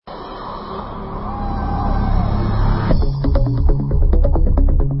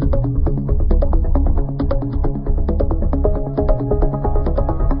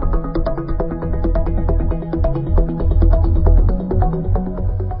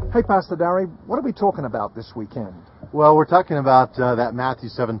Hey, Pastor Darry, what are we talking about this weekend? Well, we're talking about that Matthew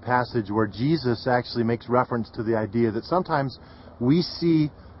 7 passage where Jesus actually makes reference to the idea that sometimes we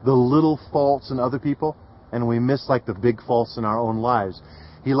see the little faults in other people and we miss like the big faults in our own lives.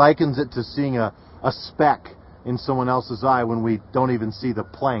 He likens it to seeing a speck in someone else's eye when we don't even see the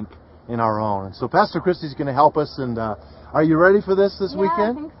plank in our own. And so Pastor Christy's going to help us. And are you ready for this weekend?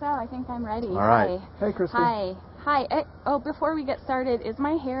 Yeah, I think so. I think I'm ready. All right. Hi. Hey, Christy. Hi. Before we get started, is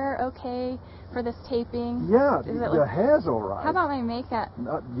my hair okay for this taping? Yeah, your hair's all right. How about my makeup?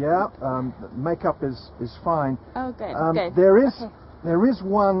 Makeup is fine. Oh, good, good. There is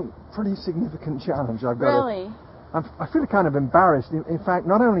one pretty significant challenge I've got. Really? I feel kind of embarrassed. In fact,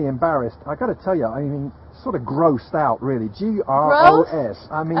 not only embarrassed, I got to tell you, I mean, sort of grossed out, really. G-R-O-S.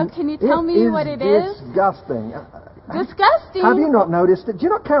 I mean, can you tell me what it is? Disgusting. Disgusting? Have you not noticed it? Do you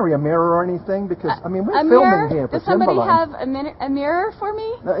not carry a mirror or anything? Because, I mean, we're filming here for Does somebody Timberland. have a mirror for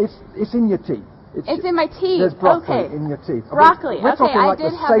me? No, it's in your teeth. It's in my teeth. There's broccoli okay. in your teeth. Broccoli. We're talking like I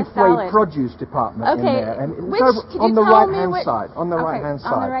did the have a Safeway salad. produce department in there. And it's could on you the tell right-hand me side. On the right-hand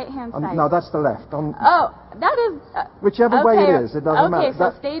side. On the right-hand side. No, that's the left. That is... whichever way it is, it doesn't matter. Okay,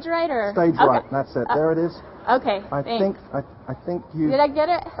 so stage right or... Stage right, that's it. There it is. Okay, I think you... Did I get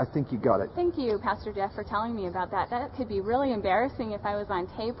it? I think you got it. Thank you, Pastor Jeff, for telling me about that. That could be really embarrassing if I was on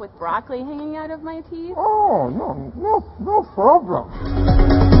tape with broccoli hanging out of my teeth. Oh, no problem.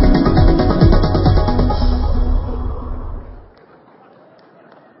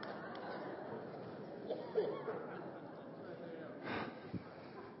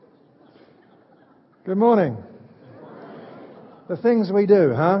 Good morning. The things we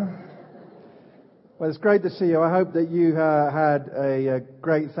do, huh? Well, it's great to see you. I hope that you had a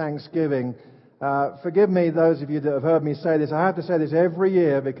great Thanksgiving. Forgive me, those of you that have heard me say this. I have to say this every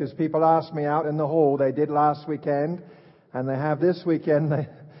year because people ask me out in the hall. They did last weekend, and they have this weekend.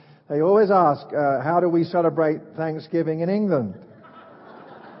 They always ask, how do we celebrate Thanksgiving in England?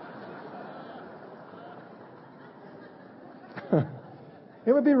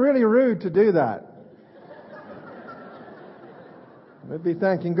 It would be really rude to do that. We'd be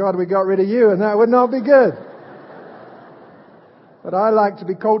thanking God we got rid of you, and that would not be good. But I like to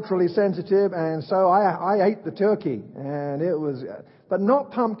be culturally sensitive, and so I ate the turkey, and it was, but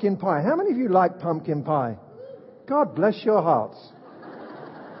not pumpkin pie. How many of you like pumpkin pie? God bless your hearts.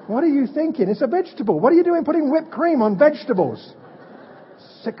 What are you thinking? It's a vegetable. What are you doing putting whipped cream on vegetables?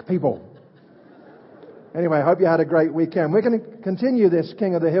 Sick people. Anyway, I hope you had a great weekend. We're going to continue this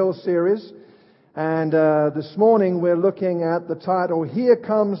King of the Hill series. And this morning we're looking at the title, Here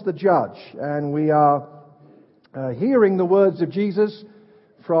Comes the Judge. And we are hearing the words of Jesus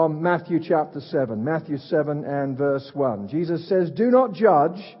from Matthew chapter 7. Matthew 7 and verse 1. Jesus says, "Do not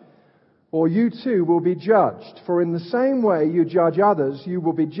judge, or you too will be judged. For in the same way you judge others, you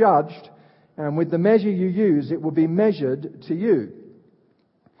will be judged. And with the measure you use, it will be measured to you.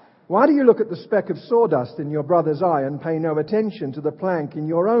 Why do you look at the speck of sawdust in your brother's eye and pay no attention to the plank in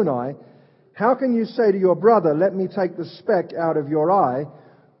your own eye? How can you say to your brother, 'Let me take the speck out of your eye,'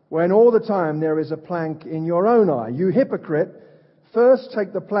 when all the time there is a plank in your own eye? You hypocrite, first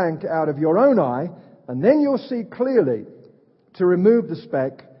take the plank out of your own eye, and then you'll see clearly to remove the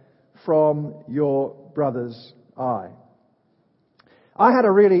speck from your brother's eye." I had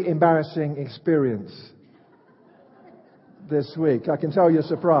a really embarrassing experience this week. I can tell you're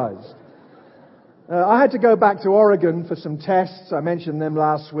surprised. I had to go back to Oregon for some tests. I mentioned them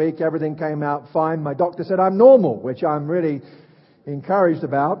last week. Everything came out fine. My doctor said I'm normal, which I'm really encouraged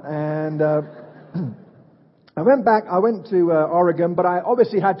about. And I went to Oregon, but I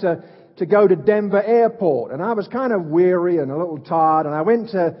obviously had to go to Denver Airport. And I was kind of weary and a little tired. And I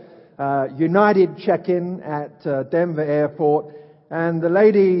went to United check-in at Denver Airport. And the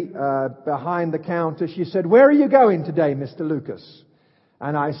lady behind the counter, she said, "Where are you going today, Mr. Lucas?"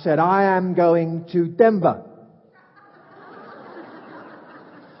 And I said, "I am going to Denver."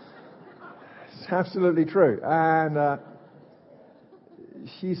 It's absolutely true. And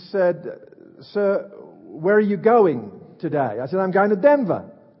she said, "Sir, where are you going today?" I said, "I'm going to Denver."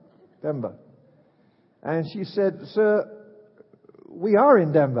 Denver. And she said, "Sir, we are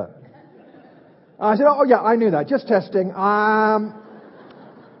in Denver." I said, "Oh yeah, I knew that. Just testing.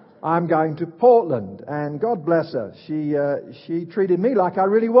 I'm going to Portland." And God bless her. She treated me like I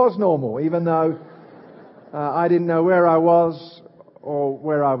really was normal, even though I didn't know where I was or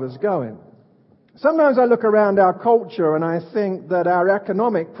where I was going. Sometimes I look around our culture and I think that our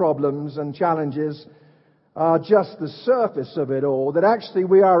economic problems and challenges are just the surface of it all, that actually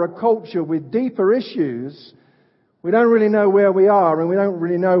we are a culture with deeper issues. We don't really know where we are and we don't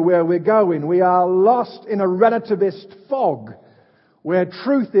really know where we're going. We are lost in a relativist fog. where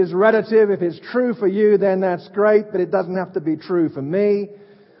truth is relative. If it's true for you, then that's great, but it doesn't have to be true for me.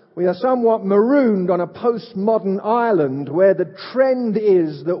 We are somewhat marooned on a postmodern island where the trend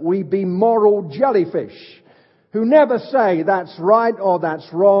is that we be moral jellyfish who never say that's right or that's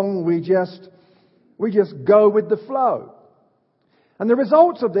wrong. We just go with the flow. And the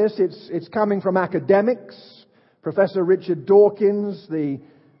results of this, it's coming from academics. Professor Richard Dawkins, the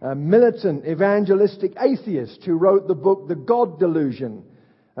militant evangelistic atheist who wrote the book The God Delusion.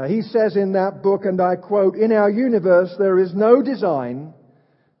 He says in that book, and I quote, "In our universe there is no design,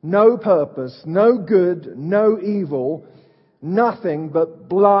 no purpose, no good, no evil, nothing but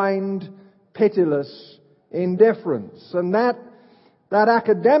blind, pitiless indifference." And that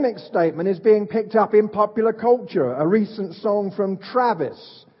academic statement is being picked up in popular culture. A recent song from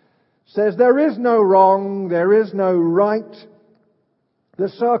Travis says, "There is no wrong, there is no right. The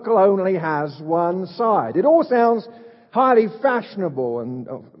circle only has one side." It all sounds highly fashionable and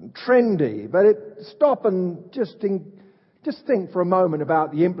trendy, but stop and just think for a moment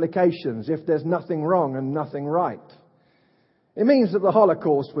about the implications if there's nothing wrong and nothing right. It means that the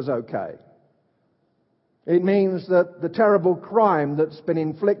Holocaust was okay. It means that the terrible crime that's been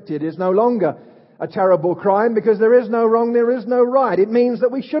inflicted is no longer a terrible crime because there is no wrong, there is no right. It means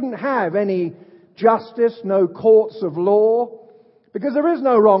that we shouldn't have any justice, no courts of law, because there is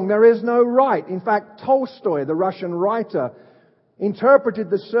no wrong, there is no right. In fact, Tolstoy, the Russian writer, interpreted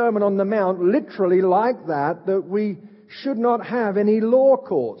the Sermon on the Mount literally like that we should not have any law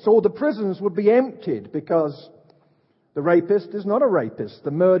courts. All the prisons would be emptied because the rapist is not a rapist.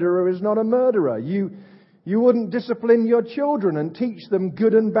 The murderer is not a murderer. You wouldn't discipline your children and teach them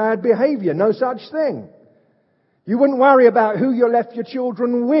good and bad behavior. No such thing. You wouldn't worry about who you left your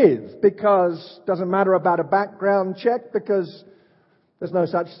children with because it doesn't matter about a background check because there's no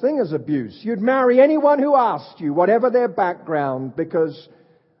such thing as abuse. You'd marry anyone who asked you, whatever their background, because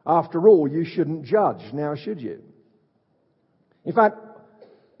after all, you shouldn't judge. Now should you? In fact,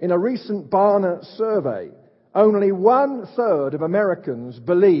 in a recent Barna survey, only 1/3 of Americans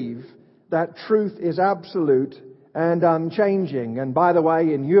believe that truth is absolute and unchanging. And by the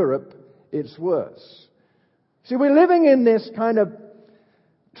way, in Europe, it's worse. See, we're living in this kind of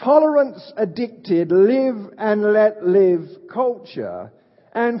tolerance-addicted, live and let live culture.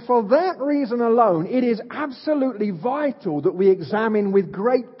 And for that reason alone, it is absolutely vital that we examine with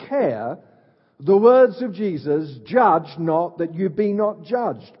great care the words of Jesus, "Judge not that you be not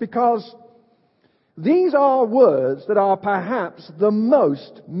judged." Because these are words that are perhaps the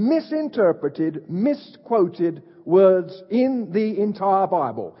most misinterpreted, misquoted words in the entire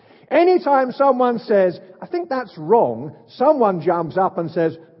Bible. Anytime someone says, "I think that's wrong," someone jumps up and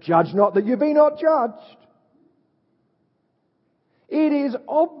says, "Judge not that you be not judged." It is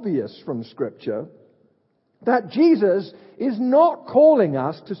obvious from Scripture that Jesus is not calling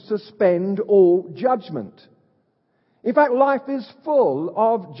us to suspend all judgment. In fact, life is full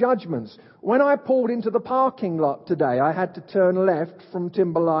of judgments. When I pulled into the parking lot today, I had to turn left from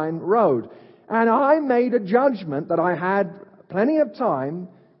Timberline Road. And I made a judgment that I had plenty of time.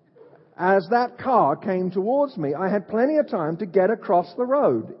 As that car came towards me, I had plenty of time to get across the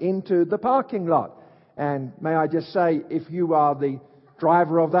road into the parking lot. And may I just say, if you are the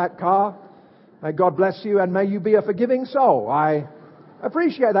driver of that car, may God bless you and may you be a forgiving soul. I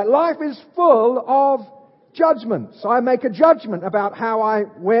appreciate that. Life is full of judgments. I make a judgment about how I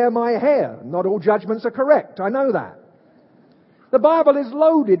wear my hair. Not all judgments are correct. I know that. The Bible is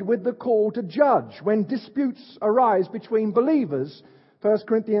loaded with the call to judge. When disputes arise between believers, 1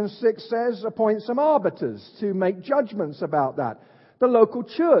 Corinthians 6 says, appoint some arbiters to make judgments about that. The local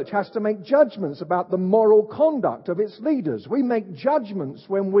church has to make judgments about the moral conduct of its leaders. We make judgments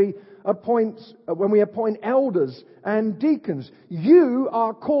when we appoint elders and deacons. You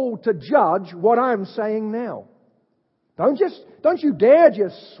are called to judge what I'm saying now. Don't you dare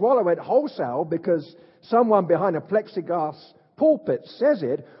just swallow it wholesale because someone behind a plexiglass pulpit says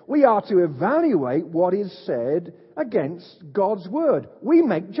it. We are to evaluate what is said against God's word. We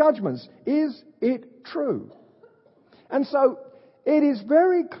make judgments. Is it true? And so it is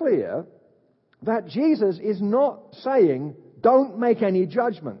very clear that Jesus is not saying, don't make any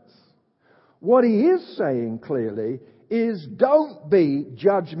judgments. What he is saying clearly is, don't be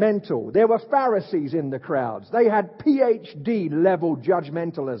judgmental. There were Pharisees in the crowds. They had PhD level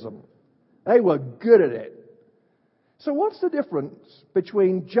judgmentalism. They were good at it. So what's the difference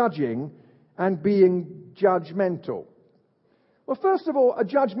between judging and being judgmental? Well, first of all, a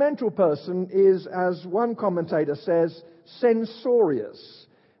judgmental person is, as one commentator says, censorious.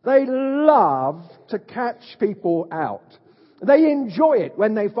 They love to catch people out. They enjoy it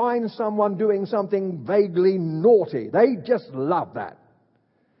when they find someone doing something vaguely naughty. They just love that.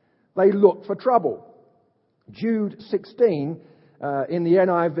 They look for trouble. Jude 16 in the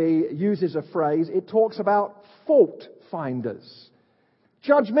NIV uses a phrase. It talks about fault finders.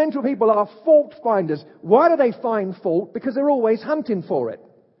 Judgmental people are fault finders. Why do they find fault? Because they're always hunting for it.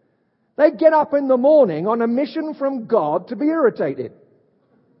 They get up in the morning on a mission from God to be irritated.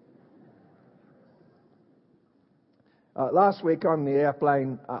 Last week on the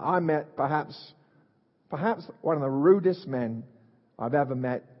airplane, I met perhaps one of the rudest men I've ever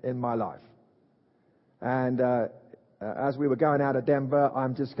met in my life. And as we were going out of Denver,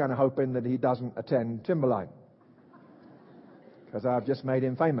 I'm just kind of hoping that he doesn't attend Timberline, because I've just made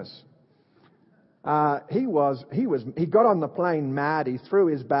him famous. He got on the plane mad. He threw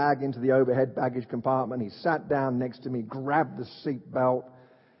his bag into the overhead baggage compartment. He sat down next to me, grabbed the seat belt,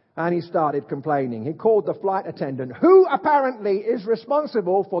 and he started complaining. He called the flight attendant, who apparently is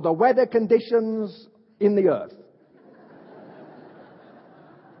responsible for the weather conditions in the earth.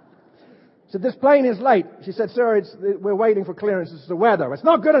 Said, this plane is late. She said, sir, we're waiting for clearance. It's the weather. It's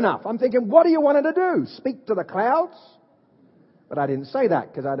not good enough. I'm thinking, what do you want her to do? Speak to the clouds? But I didn't say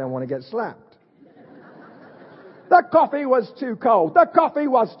that because I don't want to get slapped. The coffee was too cold. The coffee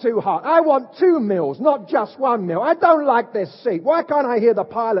was too hot. I want 2 meals, not just 1 meal. I don't like this seat. Why can't I hear the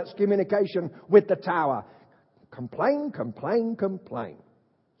pilot's communication with the tower? Complain, complain, complain.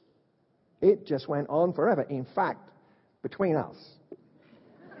 It just went on forever. In fact, between us.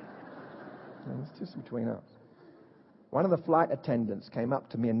 It's just between us. One of the flight attendants came up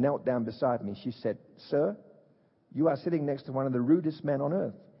to me and knelt down beside me. She said, sir, you are sitting next to one of the rudest men on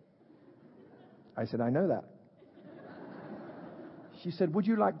earth. I said, I know that. She said, would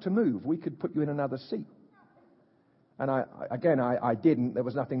you like to move? We could put you in another seat. And I didn't. There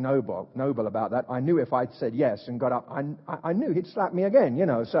was nothing noble about that. I knew if I'd said yes and got up, I knew he'd slap me again,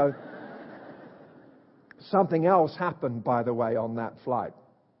 so. Something else happened, by the way, on that flight.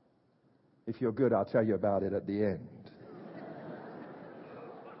 If you're good, I'll tell you about it at the end.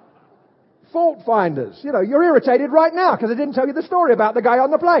 Fault finders. You're irritated right now because I didn't tell you the story about the guy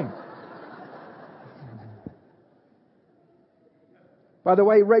on the plane. By the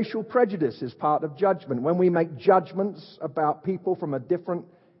way, racial prejudice is part of judgment. When we make judgments about people from a different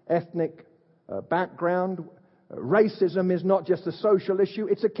ethnic background, racism is not just a social issue,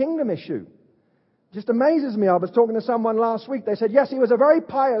 it's a kingdom issue. It just amazes me. I was talking to someone last week. They said, yes, he was a very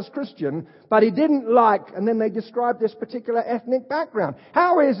pious Christian, but he didn't like, and then they described this particular ethnic background.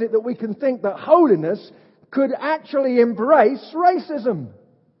 How is it that we can think that holiness could actually embrace racism?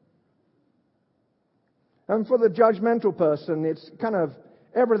 And for the judgmental person, it's kind of,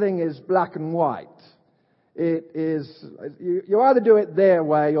 everything is black and white. It is, you either do it their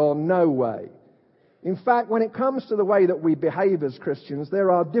way or no way. In fact, when it comes to the way that we behave as Christians,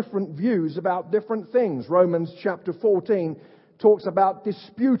 there are different views about different things. Romans chapter 14 talks about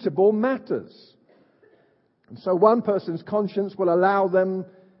disputable matters. And so one person's conscience will allow them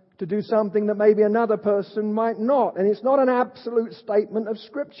to do something that maybe another person might not. And it's not an absolute statement of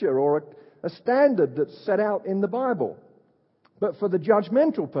Scripture or a standard that's set out in the Bible. But for the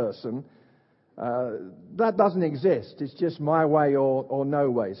judgmental person, that doesn't exist. It's just my way or no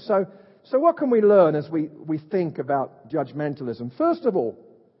way. So what can we learn as we think about judgmentalism? First of all,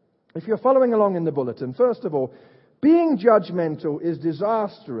 if you're following along in the bulletin, first of all, being judgmental is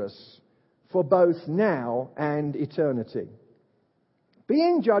disastrous for both now and eternity.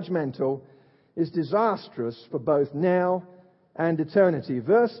 Being judgmental is disastrous for both now and eternity.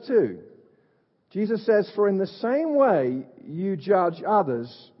 Verse 2, Jesus says, for in the same way you judge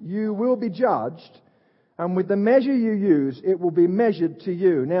others, you will be judged, and with the measure you use, it will be measured to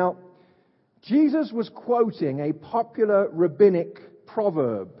you. Now, Jesus was quoting a popular rabbinic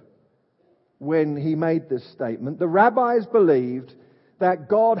proverb when he made this statement. The rabbis believed that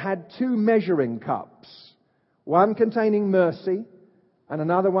God had 2 measuring cups, one containing mercy and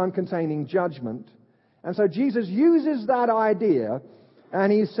another one containing judgment. And so Jesus uses that idea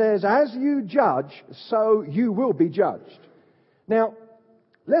and he says, as you judge, so you will be judged. Now,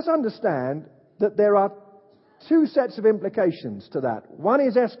 let's understand that there are 2 sets of implications to that. One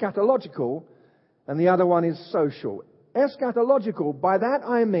is eschatological and the other one is social. Eschatological, by that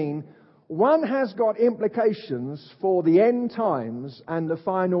I mean, one has got implications for the end times and the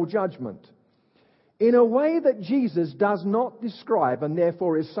final judgment. In a way that Jesus does not describe and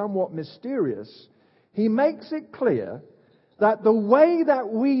therefore is somewhat mysterious, he makes it clear that the way that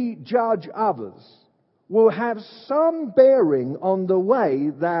we judge others will have some bearing on the way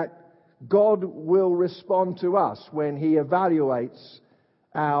that God will respond to us when he evaluates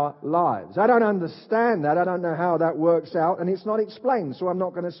our lives. I don't understand that. I don't know how that works out, and it's not explained, so I'm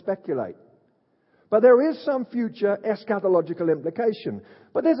not going to speculate. But there is some future eschatological implication.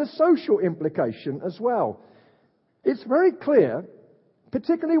 But there's a social implication as well. It's very clear,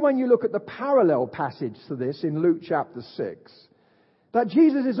 particularly when you look at the parallel passage to this in Luke chapter 6, that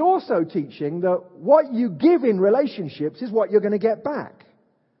Jesus is also teaching that what you give in relationships is what you're going to get back.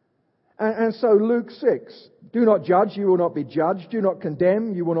 And so Luke 6, do not judge, you will not be judged. Do not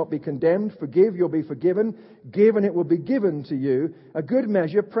condemn, you will not be condemned. Forgive, you'll be forgiven. Give, and it will be given to you. A good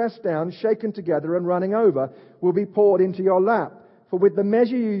measure, pressed down, shaken together, and running over, will be poured into your lap. For with the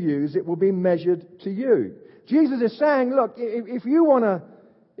measure you use, it will be measured to you. Jesus is saying, look, if you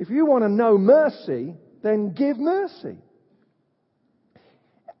want to know mercy, then give mercy.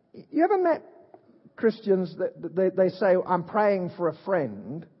 You ever met Christians that they say, I'm praying for a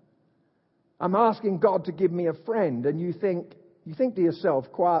friend, I'm asking God to give me a friend, and you think to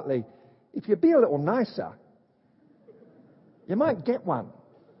yourself quietly, if you be a little nicer, you might get one.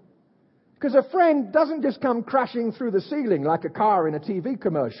 Because a friend doesn't just come crashing through the ceiling like a car in a TV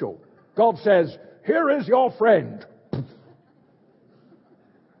commercial. God says, here is your friend.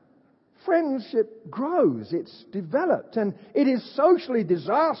 Friendship grows, it's developed, and it is socially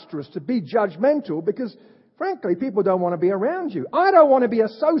disastrous to be judgmental because, frankly, people don't want to be around you. I don't want to be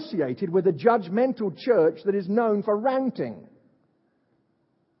associated with a judgmental church that is known for ranting.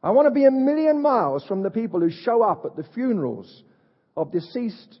 I want to be a million miles from the people who show up at the funerals of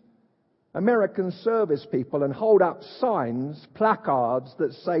deceased American service people and hold up signs, placards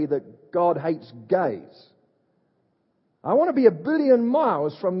that say that God hates gays. I want to be a billion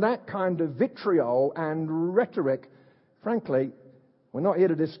miles from that kind of vitriol and rhetoric. Frankly, we're not here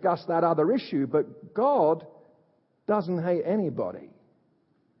to discuss that other issue, but God doesn't hate anybody.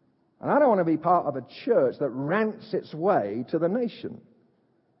 And I don't want to be part of a church that rants its way to the nation.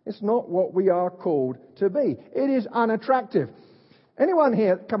 It's not what we are called to be. It is unattractive. Anyone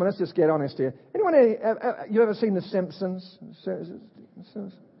here, come on, let's just get honest here. Anyone here, you ever seen The Simpsons? Seen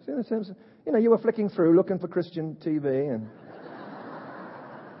The Simpsons? You know, you were flicking through looking for Christian TV and...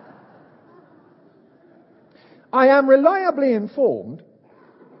 I am reliably informed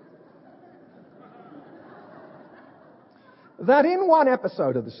that in one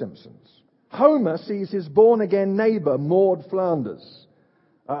episode of The Simpsons, Homer sees his born-again neighbour, Maude Flanders,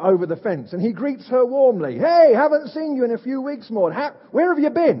 over the fence, and he greets her warmly. Hey, haven't seen you in a few weeks, Maude. Where have you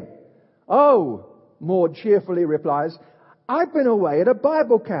been? Oh, Maude cheerfully replies, I've been away at a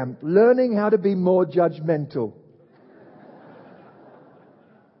Bible camp learning how to be more judgmental.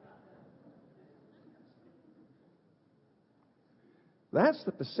 That's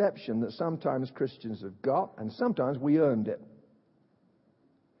the perception that sometimes Christians have got, and sometimes we earned it.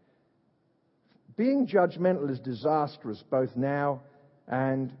 Being judgmental is disastrous both now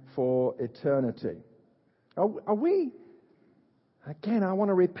and for eternity. Are we... Again, I want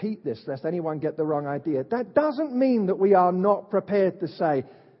to repeat this lest anyone get the wrong idea. That doesn't mean that we are not prepared to say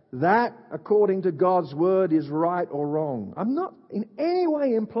that, according to God's word, is right or wrong. I'm not in any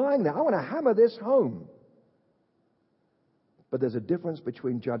way implying that. I want to hammer this home. But there's a difference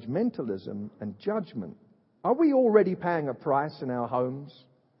between judgmentalism and judgment. Are we already paying a price in our homes,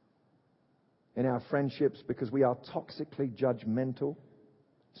 in our friendships, because we are toxically judgmental?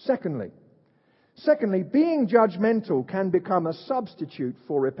 Secondly, being judgmental can become a substitute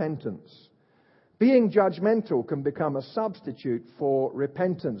for repentance. Being judgmental can become a substitute for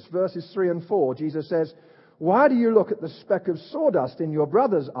repentance. Verses 3 and 4, Jesus says, why do you look at the speck of sawdust in your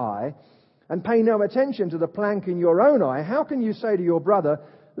brother's eye and pay no attention to the plank in your own eye? How can you say to your brother,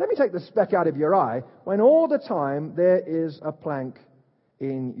 let me take the speck out of your eye, when all the time there is a plank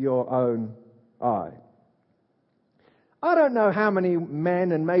in your own eye? I don't know how many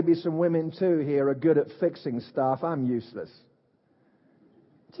men, and maybe some women too here, are good at fixing stuff. I'm useless.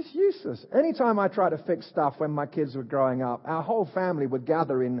 Just useless. Anytime I try to fix stuff when my kids were growing up, our whole family would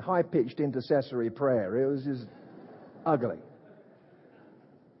gather in high-pitched intercessory prayer. It was just ugly.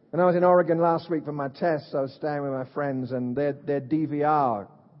 When I was in Oregon last week for my tests, I was staying with my friends, and their DVR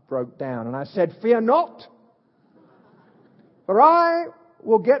broke down. And I said, fear not, for I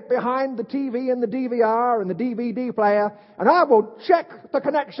will get behind the TV and the DVR and the DVD player, and I will check the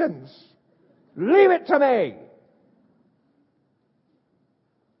connections. Leave it to me.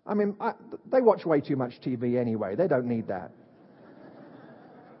 I mean, they watch way too much TV anyway. They don't need that.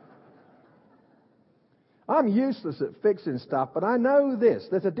 I'm useless at fixing stuff, but I know this.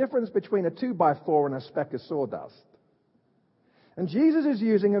 There's a difference between a 2x4 and a speck of sawdust. And Jesus is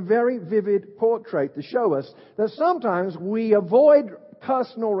using a very vivid portrait to show us that sometimes we avoid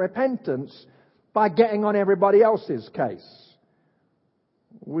personal repentance by getting on everybody else's case.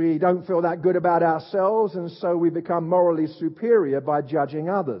 We don't feel that good about ourselves, and so we become morally superior by judging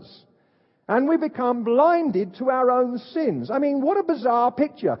others. And we become blinded to our own sins. I mean, what a bizarre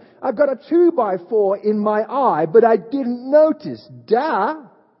picture. I've got a 2x4 in my eye, but I didn't notice. Duh!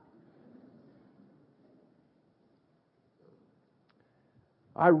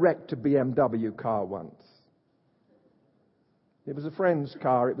 I wrecked a BMW car once. It was a friend's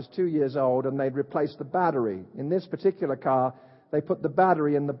car. It was 2 years old, and they'd replaced the battery. In this particular car, they put the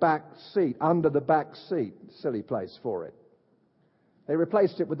battery in the back seat, under the back seat. Silly place for it. They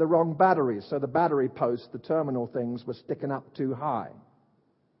replaced it with the wrong batteries, so the battery posts, the terminal things, were sticking up too high.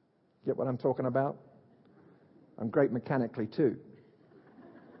 Get what I'm talking about? I'm great mechanically too.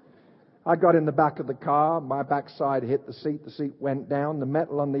 I got in the back of the car, my backside hit the seat went down, the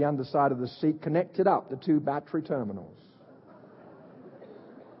metal on the underside of the seat connected up the two battery terminals.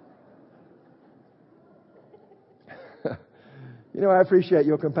 You know, I appreciate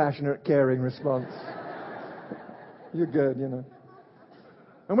your compassionate, caring response. You're good, you know.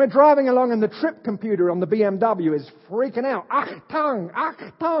 And we're driving along and the trip computer on the BMW is freaking out. Achtung,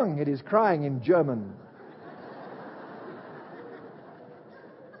 Achtung! It is crying in German.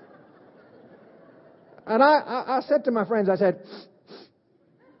 And I said to my friends, I said,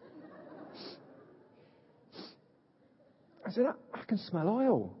 I can smell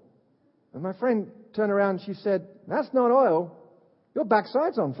oil. And my friend turned around and she said, that's not oil. Your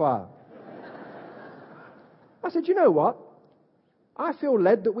backside's on fire. I said, you know what? I feel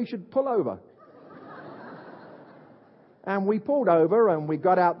led that we should pull over. And we pulled over and we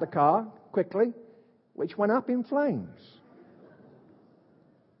got out the car quickly, which went up in flames.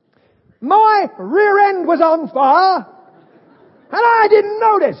 My rear end was on fire, and I didn't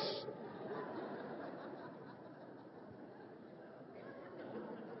notice.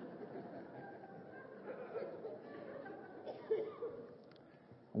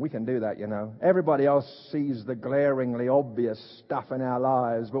 We can do that, you know. Everybody else sees the glaringly obvious stuff in our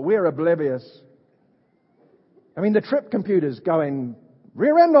lives, but we're oblivious. I mean, the trip computer's going,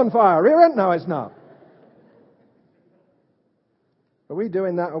 rear end on fire, rear end. No, it's not. Are we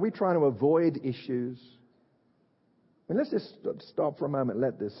doing that? Are we trying to avoid issues? I mean, let's just stop for a moment,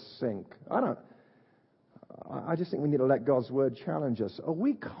 let this sink. I just think we need to let God's Word challenge us. Are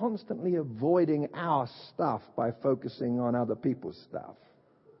we constantly avoiding our stuff by focusing on other people's stuff?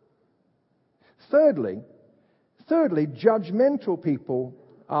 Thirdly, judgmental people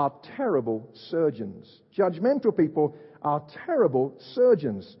are terrible surgeons. Judgmental people are terrible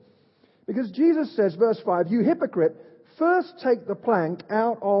surgeons. Because Jesus says, verse 5, you hypocrite, first take the plank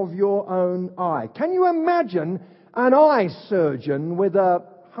out of your own eye. Can you imagine an eye surgeon with a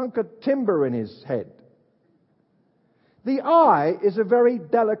hunk of timber in his head? The eye is a very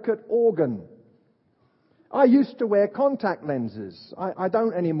delicate organ. I used to wear contact lenses. I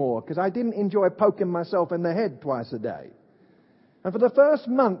don't anymore because I didn't enjoy poking myself in the head twice a day. And for the first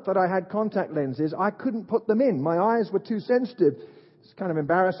month that I had contact lenses, I couldn't put them in. My eyes were too sensitive. It's kind of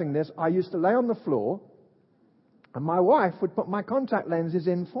embarrassing this. I used to lay on the floor and my wife would put my contact lenses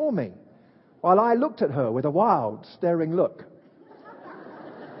in for me while I looked at her with a wild, staring look.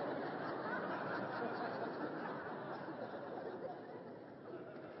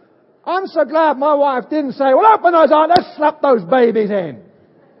 I'm so glad my wife didn't say, well, open those eyes, let's slap those babies in.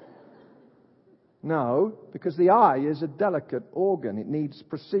 No, because the eye is a delicate organ. It needs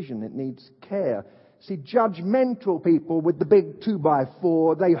precision. It needs care. See, judgmental people with the big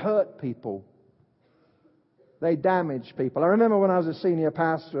 2x4, they hurt people. They damage people. I remember when I was a senior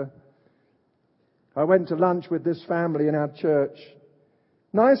pastor, I went to lunch with this family in our church.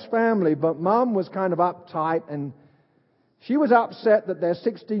 Nice family, but Mum was kind of uptight and she was upset that their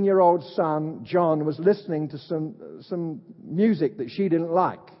 16-year-old son, John, was listening to some music that she didn't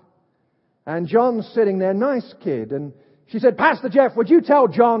like. And John's sitting there, nice kid, and she said, Pastor Jeff, would you tell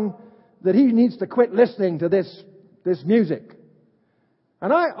John that he needs to quit listening to this music?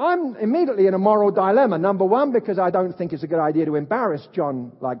 And I'm immediately in a moral dilemma. Number one, because I don't think it's a good idea to embarrass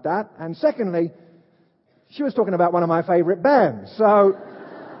John like that. And secondly, she was talking about one of my favorite bands. So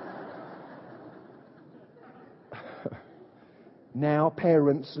now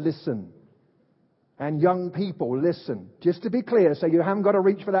parents listen. And young people listen. Just to be clear, so you haven't got to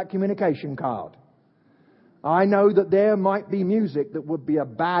reach for that communication card. I know that there might be music that would be a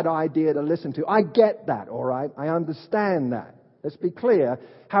bad idea to listen to. I get that, all right? I understand that. Let's be clear.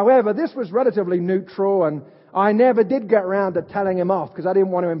 However, this was relatively neutral, and I never did get around to telling him off because I didn't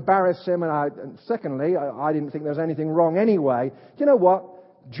want to embarrass him, and secondly, I didn't think there was anything wrong anyway. You know what?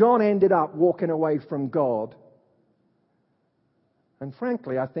 John ended up walking away from God. And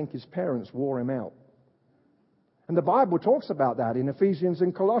frankly, I think his parents wore him out. And the Bible talks about that in Ephesians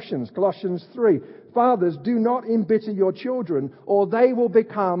and Colossians. Colossians 3. Fathers, do not embitter your children, or they will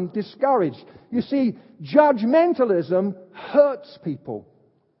become discouraged. You see, judgmentalism hurts people.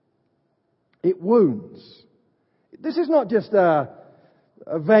 It wounds. This is not just a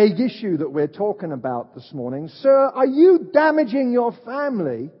vague issue that we're talking about this morning. Sir, are you damaging your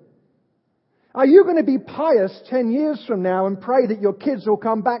family? Are you going to be pious 10 years from now and pray that your kids will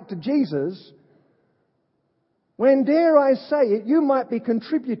come back to Jesus? When, dare I say it, you might be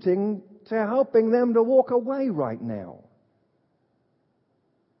contributing to helping them to walk away right now.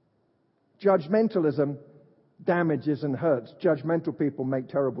 Judgmentalism damages and hurts. Judgmental people make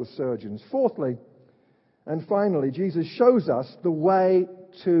terrible surgeons. Fourthly, and finally, Jesus shows us the way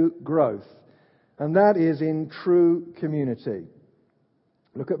to growth. And that is in true community.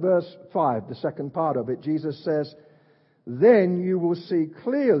 Look at verse 5, the second part of it. Jesus says, then you will see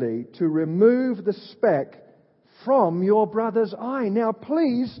clearly to remove the speck from your brother's eye. Now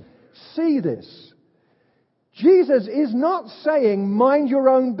please see this. Jesus is not saying mind your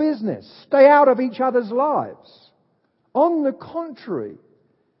own business, stay out of each other's lives. On the contrary,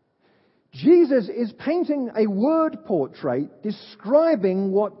 Jesus is painting a word portrait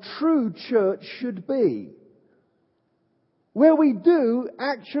describing what true church should be, where we do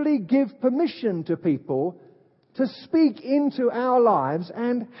actually give permission to people to speak into our lives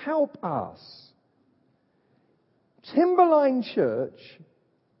and help us. Timberline Church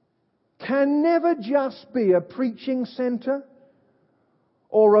can never just be a preaching centre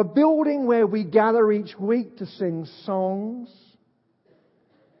or a building where we gather each week to sing songs.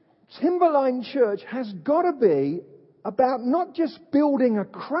 Timberline Church has got to be about not just building a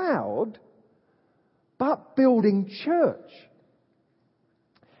crowd, but building church.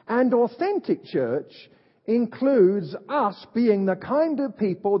 And authentic church includes us being the kind of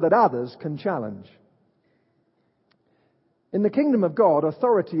people that others can challenge. In the kingdom of God,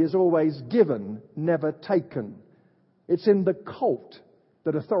 authority is always given, never taken. It's in the cult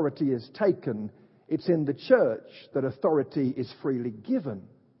that authority is taken. It's in the church that authority is freely given.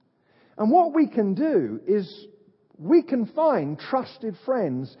 And what we can do is we can find trusted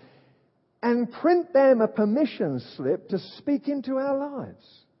friends and print them a permission slip to speak into our lives.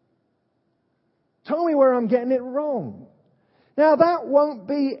 Tell me where I'm getting it wrong. Now that won't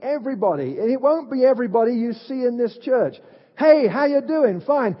be everybody. And it won't be everybody you see in this church. Hey, how you doing?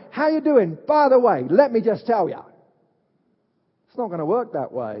 Fine. How you doing? By the way, let me just tell you. It's not going to work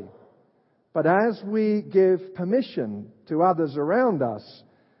that way. But as we give permission to others around us,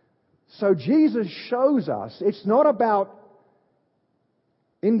 so Jesus shows us it's not about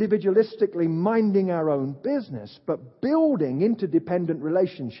individualistically minding our own business, but building interdependent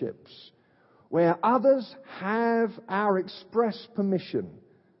relationships where others have our express permission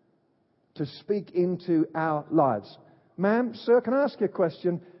to speak into our lives. Ma'am, sir, can I ask you a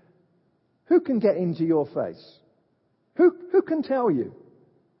question? Who can get into your face? Who can tell you?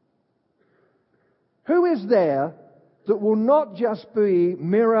 Who is there that will not just be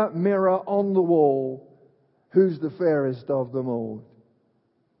mirror, mirror on the wall, who's the fairest of them all?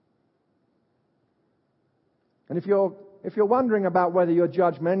 And if you're wondering about whether you're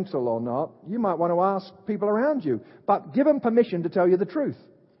judgmental or not, you might want to ask people around you. But give them permission to tell you the truth.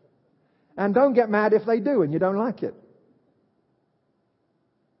 And don't get mad if they do and you don't like it.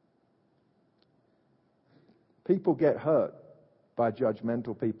 People get hurt by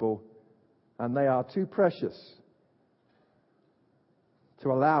judgmental people, and they are too precious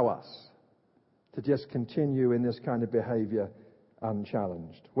to allow us to just continue in this kind of behavior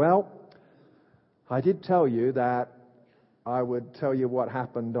unchallenged. Well, I did tell you that I would tell you what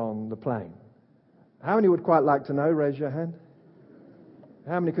happened on the plane. How many would quite like to know? Raise your hand.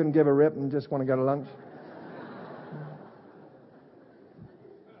 How many couldn't give a rip and just want to go to lunch?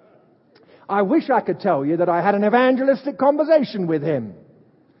 I wish I could tell you that I had an evangelistic conversation with him.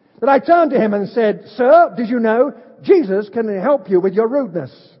 That I turned to him and said, "Sir, did you know Jesus can help you with your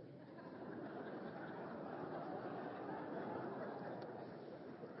rudeness?"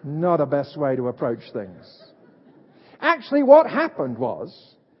 Not the best way to approach things. Actually, what happened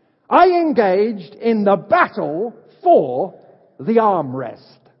was, I engaged in the battle for the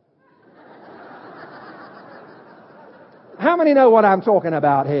armrest. How many know what I'm talking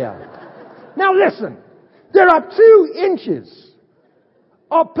about here? Now listen, there are 2 inches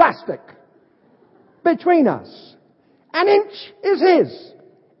of plastic between us. An inch is his,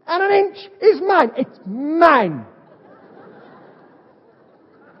 and an inch is mine. It's mine.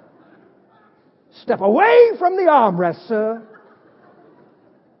 Step away from the armrest, sir.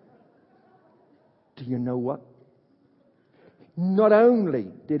 Do you know what? Not only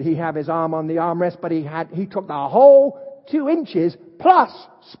did he have his arm on the armrest, but he took the whole 2 inches plus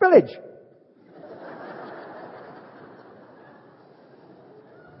spillage.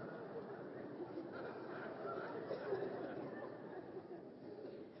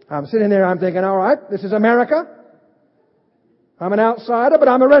 I'm sitting there, I'm thinking, all right, this is America. I'm an outsider, but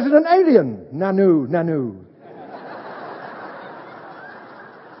I'm a resident alien. Nanu, nanu.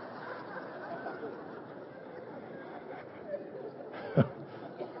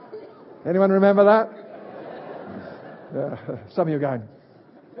 Anyone remember that? Some of you are going,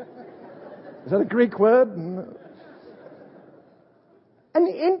 is that a Greek word? And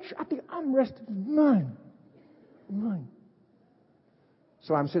the inch at the armrest is mine. Mine.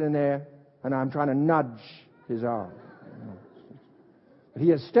 So I'm sitting there and I'm trying to nudge his arm. But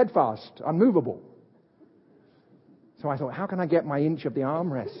he is steadfast, unmovable. So I thought, how can I get my inch of the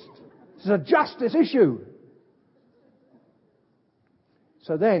armrest? This is a justice issue.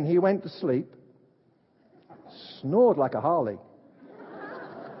 So then he went to sleep, snored like a Harley.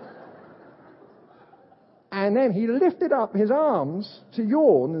 And then he lifted up his arms to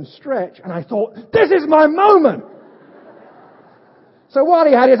yawn and stretch, and I thought, this is my moment! So while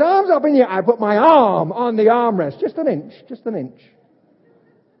he had his arms up in the air, I put my arm on the armrest, just an inch.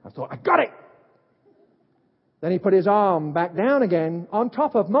 I thought, I got it! Then he put his arm back down again on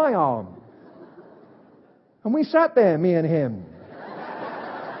top of my arm. And we sat there, me and him.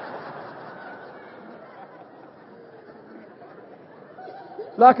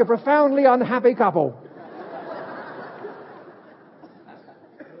 Like a profoundly unhappy couple.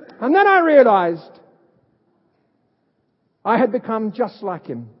 And then I realized I had become just like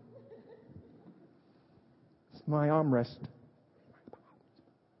him. It's my armrest.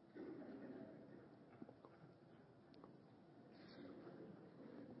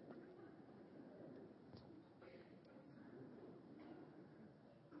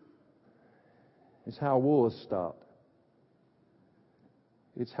 It's how wars start.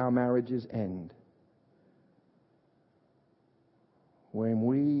 It's how marriages end. When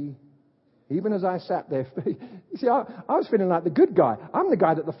we, even as I sat there, you see, I was feeling like the good guy. I'm the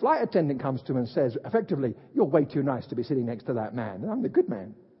guy that the flight attendant comes to and says, effectively, you're way too nice to be sitting next to that man. I'm the good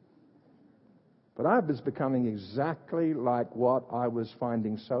man. But I was becoming exactly like what I was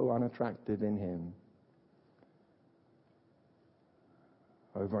finding so unattractive in him.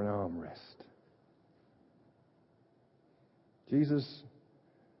 Over an armrest. Jesus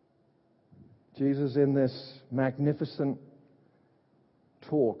in this magnificent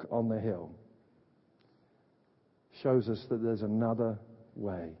talk on the hill shows us that there's another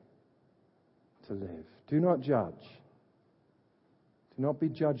way to live. Do not judge. Do not be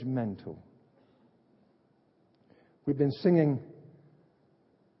judgmental. We've been singing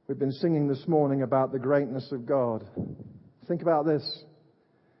this morning about the greatness of God. Think about this.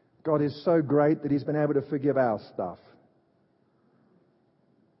 God is so great that He's been able to forgive our stuff.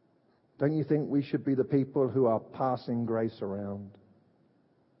 Don't you think we should be the people who are passing grace around?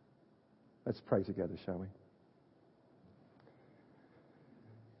 Let's pray together, shall we?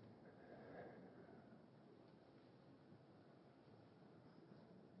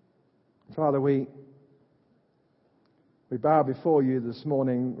 Father, we bow before you this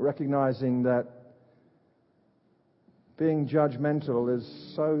morning, recognizing that being judgmental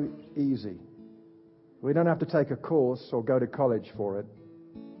is so easy. We don't have to take a course or go to college for it.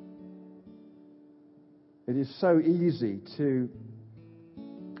 It is so easy to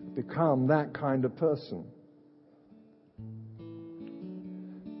become that kind of person.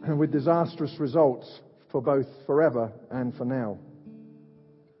 And with disastrous results for both forever and for now.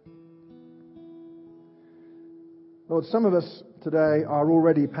 Lord, some of us today are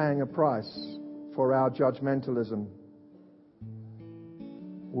already paying a price for our judgmentalism.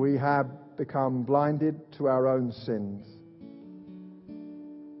 We have become blinded to our own sins.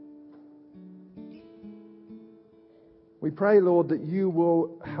 We pray, Lord, that you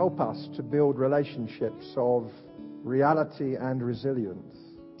will help us to build relationships of reality and resilience,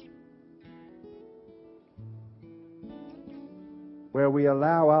 where we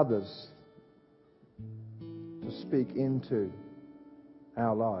allow others to speak into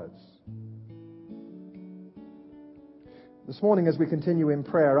our lives. This morning, as we continue in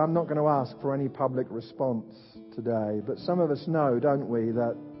prayer, I'm not going to ask for any public response today, but some of us know, don't we,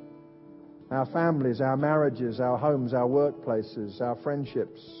 that our families, our marriages, our homes, our workplaces, our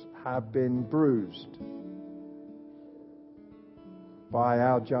friendships have been bruised by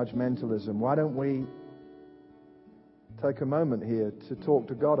our judgmentalism. Why don't we take a moment here to talk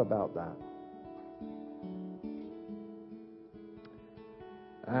to God about that?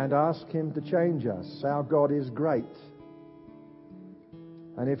 And ask Him to change us. Our God is great.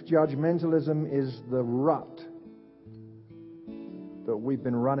 And if judgmentalism is the rut that we've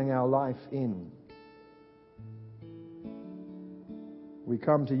been running our life in, we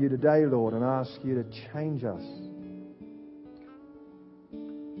come to you today, Lord, and ask you to change us.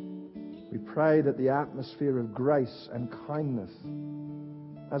 We pray that the atmosphere of grace and kindness,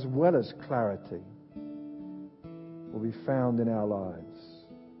 as well as clarity, will be found in our lives.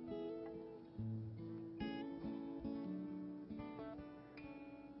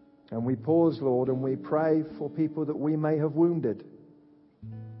 And we pause, Lord, and we pray for people that we may have wounded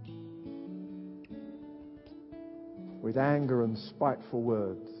with anger and spiteful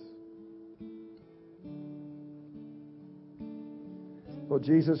words. Lord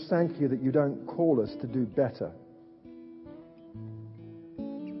Jesus, thank you that you don't call us to do better,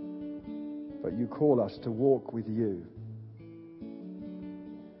 but you call us to walk with you.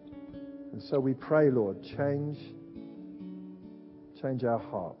 And so we pray, Lord, change our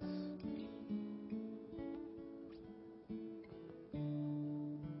hearts.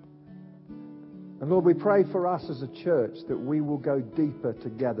 And Lord, we pray for us as a church that we will go deeper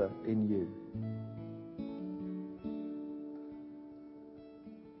together in you.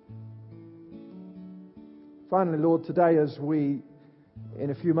 Finally, Lord, today as we, in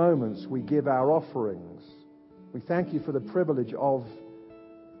a few moments, we give our offerings, we thank you for the privilege of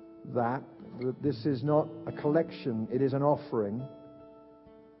that. This is not a collection, it is an offering.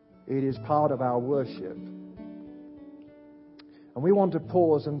 It is part of our worship. And we want to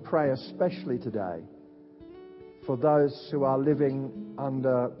pause and pray especially today for those who are living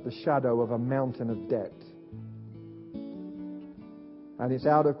under the shadow of a mountain of debt. And it's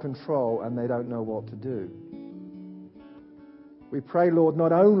out of control and they don't know what to do. We pray, Lord,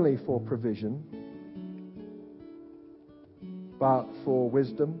 not only for provision, but for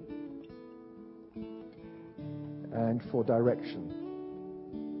wisdom and for direction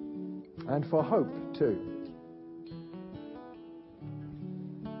and for hope too.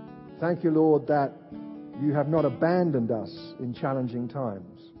 Thank you, Lord, that you have not abandoned us in challenging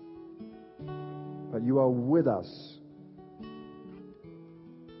times, but you are with us.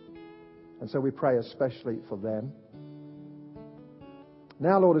 And so we pray especially for them.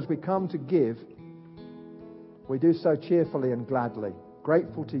 Now, Lord, as we come to give, we do so cheerfully and gladly,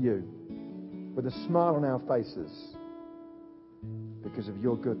 grateful to you, with a smile on our faces because of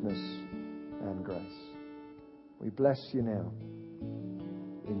your goodness and grace. We bless you now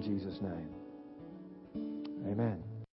in Jesus' name. Amen.